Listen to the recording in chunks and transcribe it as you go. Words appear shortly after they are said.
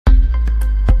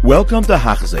Welcome to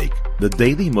Hachzik, the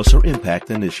Daily Musar Impact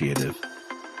Initiative.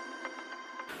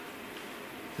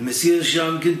 The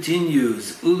Mesilas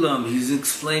continues. Ulam, he's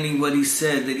explaining what he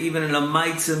said, that even in a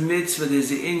Maitzah mitzvah,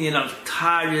 there's an Indian of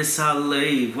Taris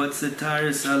Halev. What's the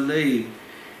Taris Halev?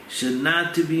 Should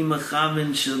not to be Mechaven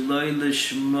Shaloi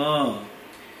Lishma.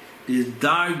 There's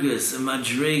Dargas and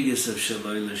Madregas of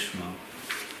Shaloi Lishma.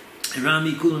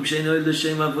 Rami kulam sheinoy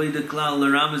l'shem avoid the klal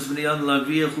l'ramas v'niyan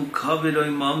l'aviyach who covered oy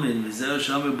mamin v'zer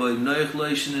shamer boy noich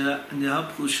loish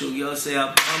ne'hapchu shul yosei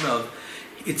apanav.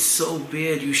 It's so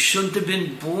bad. You shouldn't have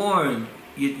been born.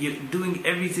 You're doing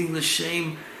everything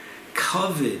l'shem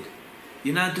covered.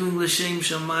 You're not doing l'shem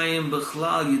shamayim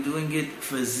b'chlal. You're doing it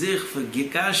for zich, for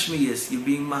gikashmiyas. You're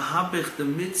being mahabich the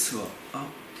mitzvah.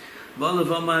 In the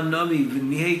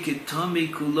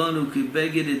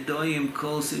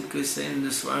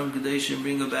Svarim Kadeshim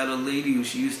bring about a lady who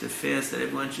she used to fast that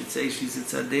everyone should say she's a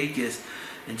tzaddikus,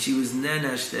 and she was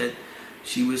nenash that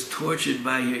she was tortured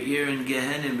by her ear in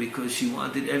Gehenna because she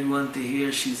wanted everyone to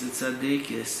hear she's a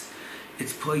tzaddikus.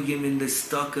 It's poigim in the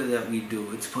stucca that we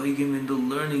do. It's poigim in the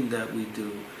learning that we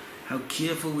do. How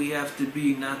careful we have to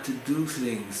be not to do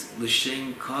things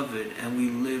l'shem covered, and we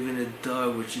live in a dar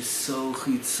which is so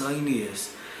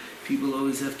chitzonius. People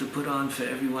always have to put on for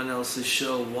everyone else's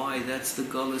show. Why? That's the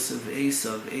gullus of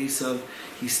Esav. Esav,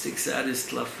 he sticks out his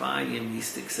tlafayim, he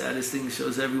sticks out his thing,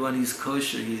 shows everyone he's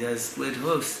kosher, he has split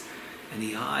hoofs, and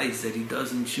he hides that he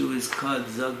doesn't chew his cud.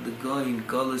 Zag the goyin,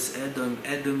 gullus Edom.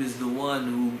 Edom is the one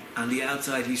who, on the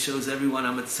outside, he shows everyone,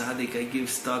 I'm a tzaddik, I give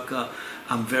staka,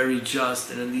 I'm very just,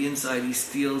 and on the inside he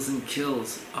steals and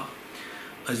kills.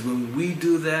 As when we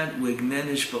do that, we're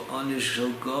gnenish ba'onish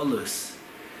shel golus.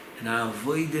 And our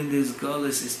avoiding this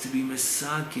golus is to be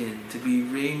mesakin, to be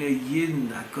reina yidin,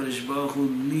 HaKadosh Baruch Hu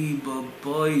li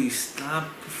boy.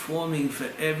 Stop performing for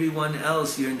everyone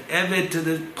else. You're an eved to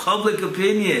the public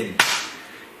opinion.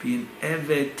 Be an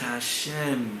eved to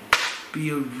Hashem. Be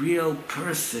a real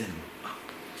person.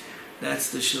 That's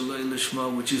the Shaloi Lishma,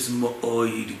 which is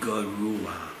Ma'oid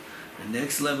Garua. The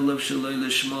next level of Shaloi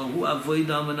Lishma, Hu Avoid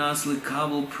Amanas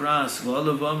L'Kabel Pras,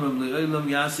 V'olav Amram L'Olam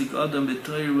Yasik Adam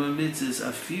B'Toyer V'Mitzis,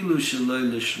 Afilu Shaloi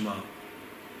Lishma.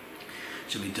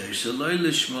 Shemitay Shaloi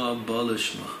Lishma,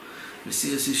 Balishma.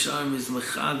 Mesilas Yesharim is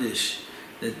Mechadish,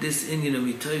 that this Indian of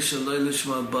Mitay Shaloi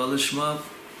Lishma, Balishma,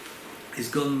 is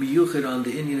going miyuchid on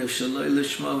the Indian of Shaloi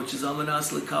Lishma, which is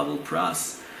Amanas L'Kabel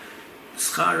Pras.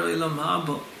 Schar Olam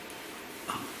Haba.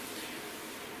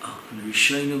 The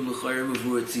Rishonim l'chayim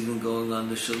before it's even going on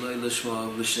the Shaloi Lishma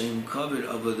of l'shem covered.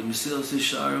 But the Mesilas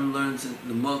Yesharim learns that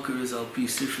the Makar is al pi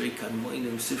Sifrei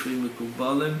Kadmoinim, Sifrei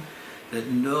Mekubalim, that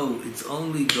no, it's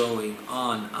only going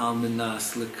on al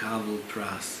menas l'kavel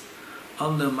pras.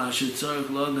 Amna mashitzarich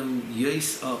l'adam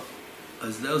yes up.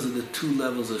 As those are the two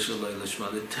levels of Shaloi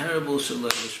Lishma. The terrible Shaloi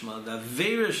Lishma, the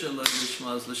Avera Shaloi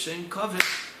Lishma is l'shem covered.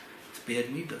 It's bad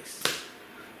midos.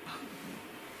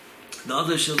 The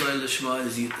other Shaloi Lishma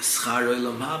is Schar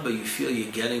Olam Haba. You feel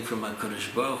you're getting from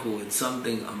HaKadosh Baruch Hu. It's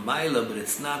something, a Maila, but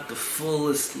it's not the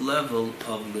fullest level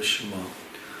of Lishma.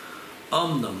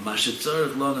 Omnam,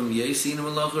 Mashetzorech Lonam Yesin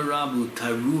Malacha Rabu,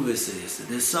 Taruvis.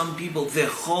 There's some people, their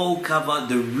whole kavan,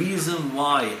 the reason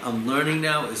why I'm learning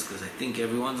now is because I think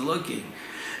everyone's looking.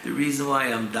 The reason why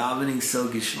I'm davening so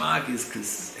gishmak is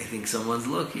because I think someone's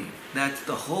looking. That's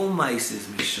the whole mice is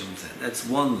Mishum Zeh. That's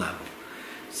one level.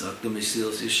 So the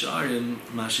Mesilas Yesharim,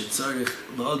 Mashetzarich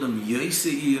L'Adam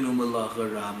Yosei Iyunu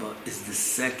Malacha Rabba is the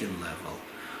second level.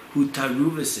 Who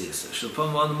Taruvas is.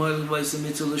 Shalpam Van Moil was a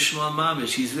mitzvah Lishma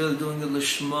Mamish. He's really doing a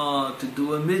Lishma to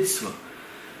do a mitzvah.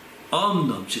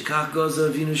 Omnam Shekach Goza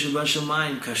Avinu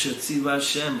Shabashamayim Kasher Tziva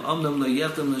Hashem Omnam Lo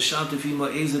Yetem L'Shantafi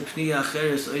Mo'eza Pni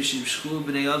Acheres Oishim Shchu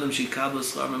B'nei Adam Shekabel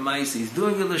Schar Memaisi. He's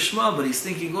doing a Lishma, but he's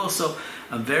thinking also,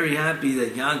 I'm very happy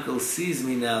that Yankel sees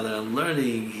me now that I'm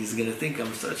learning. He's going to think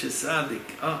I'm such a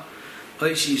tzaddik.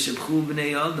 Oishi Shebchu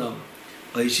B'nei Adam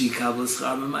Oishi Kabel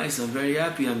Schar Memaisi. I'm very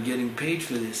happy I'm getting paid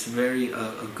for this.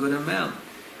 A good amount.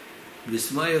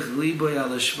 Sometimes it'll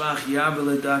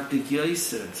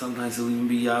even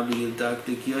be Yabli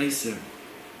Ledaktik Yoiser.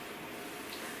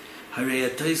 Harei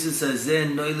HaTosis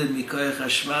Hazeh Noiled Mikoyach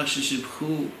HaShvach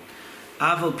Sheshibchu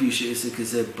Aval Pisha Isek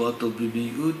Hazeh Botel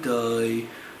B'Mi'utoi.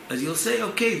 As you'll say,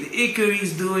 okay, the Ikar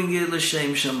is doing it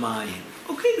L'Shem Shamayim.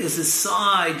 Okay, there's a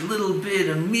side, little bit,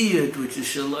 a miyut, which is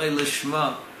Shaloi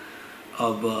Lishma.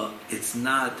 But it's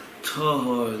not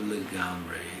Tohor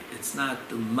Legamrei. It's not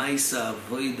the Maisa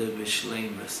Avoida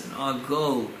B'Shleimus. And our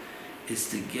goal is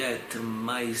to get to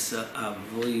Maisa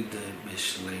Avoida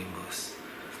B'Shleimus.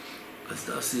 Because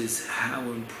this is how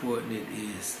important it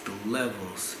is, the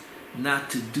levels. Not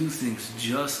to do things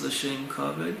just L'Shem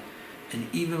covered, And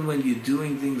even when you're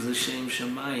doing things l'shem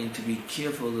shamayim, to be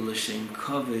careful the l'shem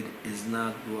kavod is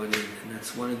not brought in. And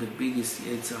that's one of the biggest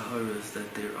yetzaharas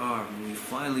that there are. When we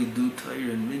finally do Torah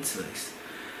and mitzvahs,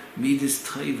 midas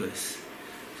tovos,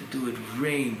 to do it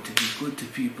rain, to be good to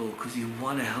people, because you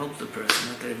want to help the person.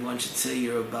 Not that everyone should say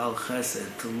you're a Baal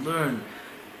Chesed. To learn,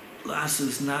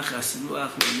 lasus nachas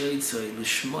ruach l'yotzei,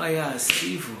 l'shmaya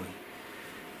asivoy.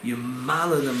 You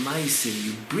mala the maisim,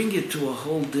 you bring it to a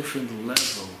whole different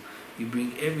level. You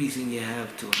bring everything you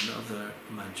have to another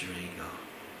madrega.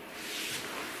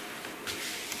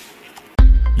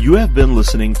 You have been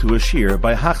listening to a shiur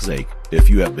by Hachzeik. If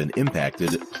you have been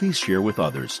impacted, please share with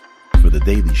others. For the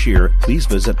daily shiur, please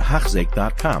visit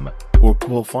Hachzeik.com or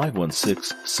call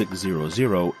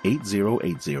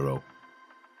 516-600-8080.